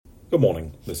Good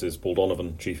morning, this is Paul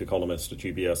Donovan, Chief Economist at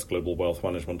UBS Global Wealth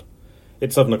Management.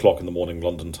 It's 7 o'clock in the morning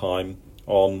London time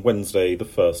on Wednesday the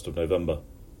 1st of November.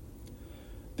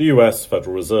 The US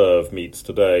Federal Reserve meets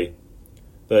today.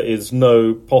 There is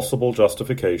no possible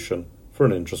justification for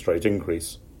an interest rate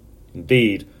increase.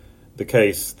 Indeed, the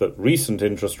case that recent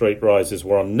interest rate rises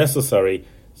were unnecessary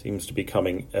seems to be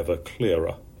becoming ever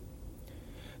clearer.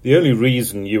 The only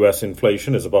reason US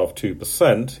inflation is above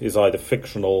 2% is either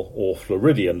fictional or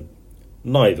Floridian,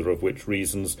 neither of which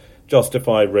reasons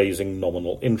justify raising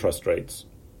nominal interest rates.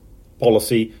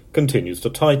 Policy continues to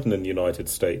tighten in the United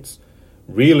States.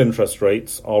 Real interest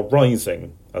rates are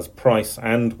rising as price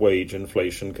and wage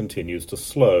inflation continues to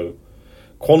slow.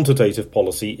 Quantitative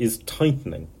policy is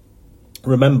tightening.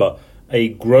 Remember, a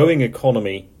growing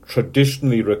economy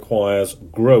traditionally requires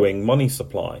growing money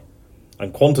supply,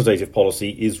 and quantitative policy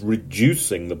is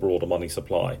reducing the broader money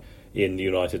supply in the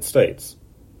United States.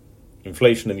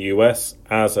 Inflation in the US,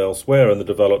 as elsewhere in the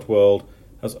developed world,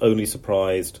 has only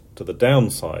surprised to the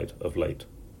downside of late.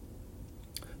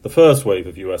 The first wave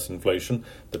of US inflation,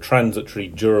 the transitory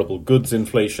durable goods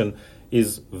inflation,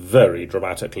 is very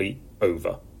dramatically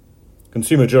over.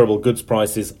 Consumer durable goods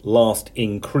prices last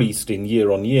increased in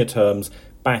year-on-year terms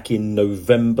back in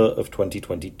November of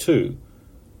 2022.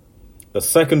 The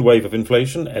second wave of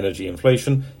inflation, energy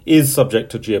inflation, is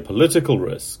subject to geopolitical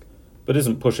risk, but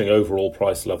isn't pushing overall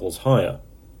price levels higher.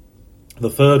 The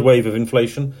third wave of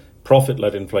inflation,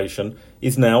 profit-led inflation,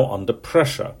 is now under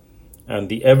pressure, and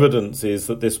the evidence is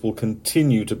that this will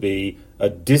continue to be a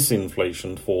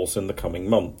disinflation force in the coming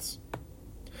months.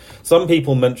 Some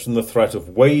people mention the threat of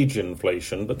wage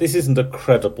inflation, but this isn't a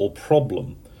credible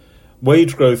problem.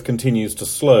 Wage growth continues to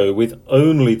slow, with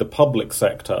only the public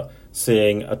sector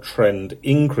seeing a trend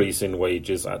increase in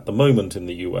wages at the moment in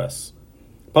the US.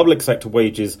 Public sector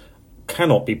wages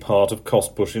cannot be part of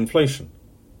cost-push inflation.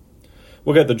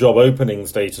 We'll get the job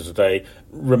openings data today.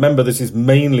 Remember, this is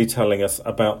mainly telling us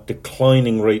about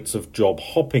declining rates of job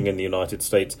hopping in the United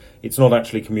States. It's not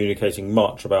actually communicating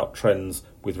much about trends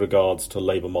with regards to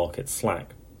labour market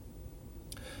slack.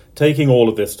 Taking all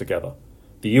of this together,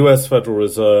 the US Federal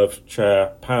Reserve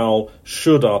Chair Powell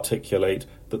should articulate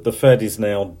that the Fed is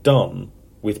now done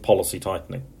with policy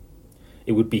tightening.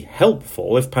 It would be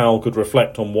helpful if Powell could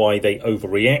reflect on why they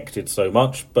overreacted so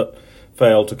much, but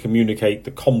failed to communicate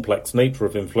the complex nature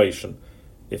of inflation,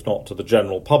 if not to the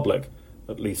general public,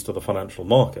 at least to the financial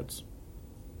markets.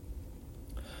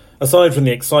 Aside from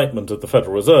the excitement of the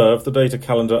Federal Reserve, the data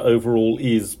calendar overall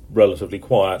is relatively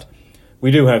quiet.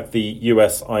 We do have the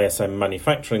US ISM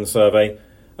Manufacturing Survey,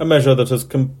 a measure that has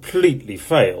completely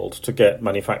failed to get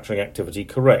manufacturing activity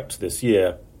correct this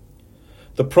year.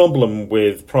 The problem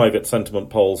with private sentiment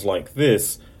polls like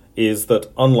this is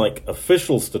that, unlike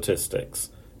official statistics,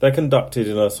 they're conducted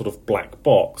in a sort of black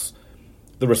box.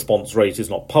 The response rate is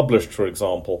not published, for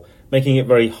example, making it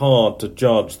very hard to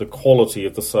judge the quality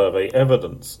of the survey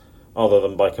evidence, other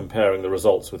than by comparing the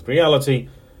results with reality,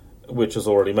 which, as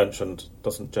already mentioned,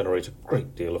 doesn't generate a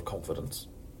great deal of confidence.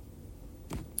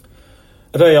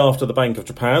 A day after the Bank of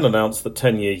Japan announced that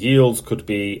 10-year yields could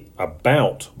be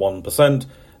about 1%,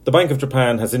 the Bank of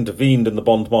Japan has intervened in the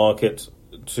bond market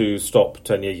to stop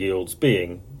 10-year yields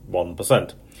being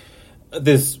 1%.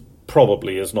 This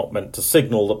probably is not meant to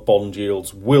signal that bond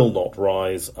yields will not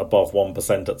rise above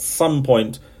 1% at some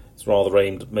point. It's rather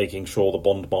aimed at making sure the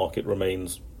bond market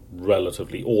remains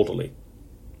relatively orderly.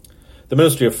 The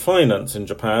Ministry of Finance in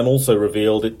Japan also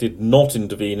revealed it did not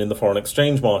intervene in the foreign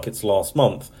exchange markets last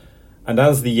month, and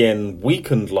as the yen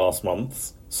weakened last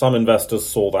month, some investors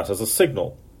saw that as a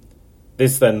signal.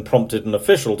 This then prompted an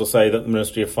official to say that the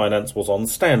Ministry of Finance was on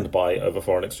standby over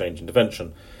foreign exchange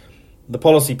intervention. The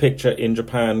policy picture in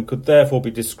Japan could therefore be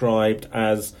described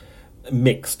as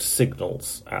mixed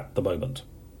signals at the moment.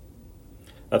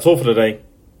 That's all for today.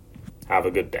 Have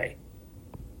a good day.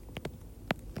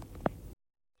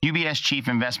 UBS Chief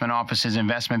Investment Office's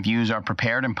investment views are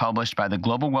prepared and published by the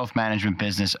global wealth management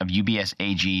business of UBS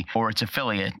AG or its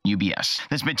affiliate, UBS.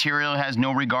 This material has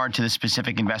no regard to the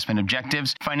specific investment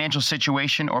objectives, financial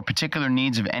situation, or particular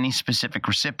needs of any specific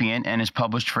recipient and is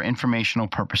published for informational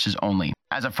purposes only.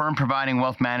 As a firm providing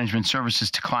wealth management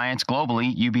services to clients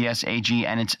globally, UBS AG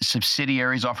and its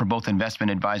subsidiaries offer both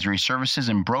investment advisory services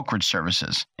and brokerage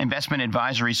services. Investment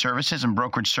advisory services and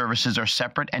brokerage services are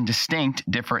separate and distinct,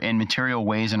 differ in material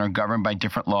ways, and are governed by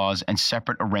different laws and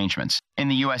separate arrangements. In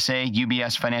the USA,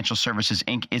 UBS Financial Services,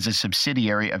 Inc. is a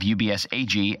subsidiary of UBS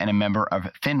AG and a member of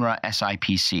FINRA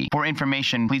SIPC. For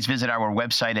information, please visit our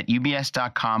website at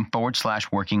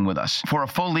ubs.com/working with us. For a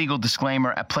full legal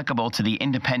disclaimer applicable to the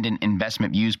independent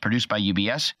investment views produced by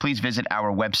UBS, please visit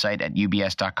our website at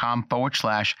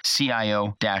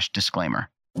ubs.com/CIO-disclaimer.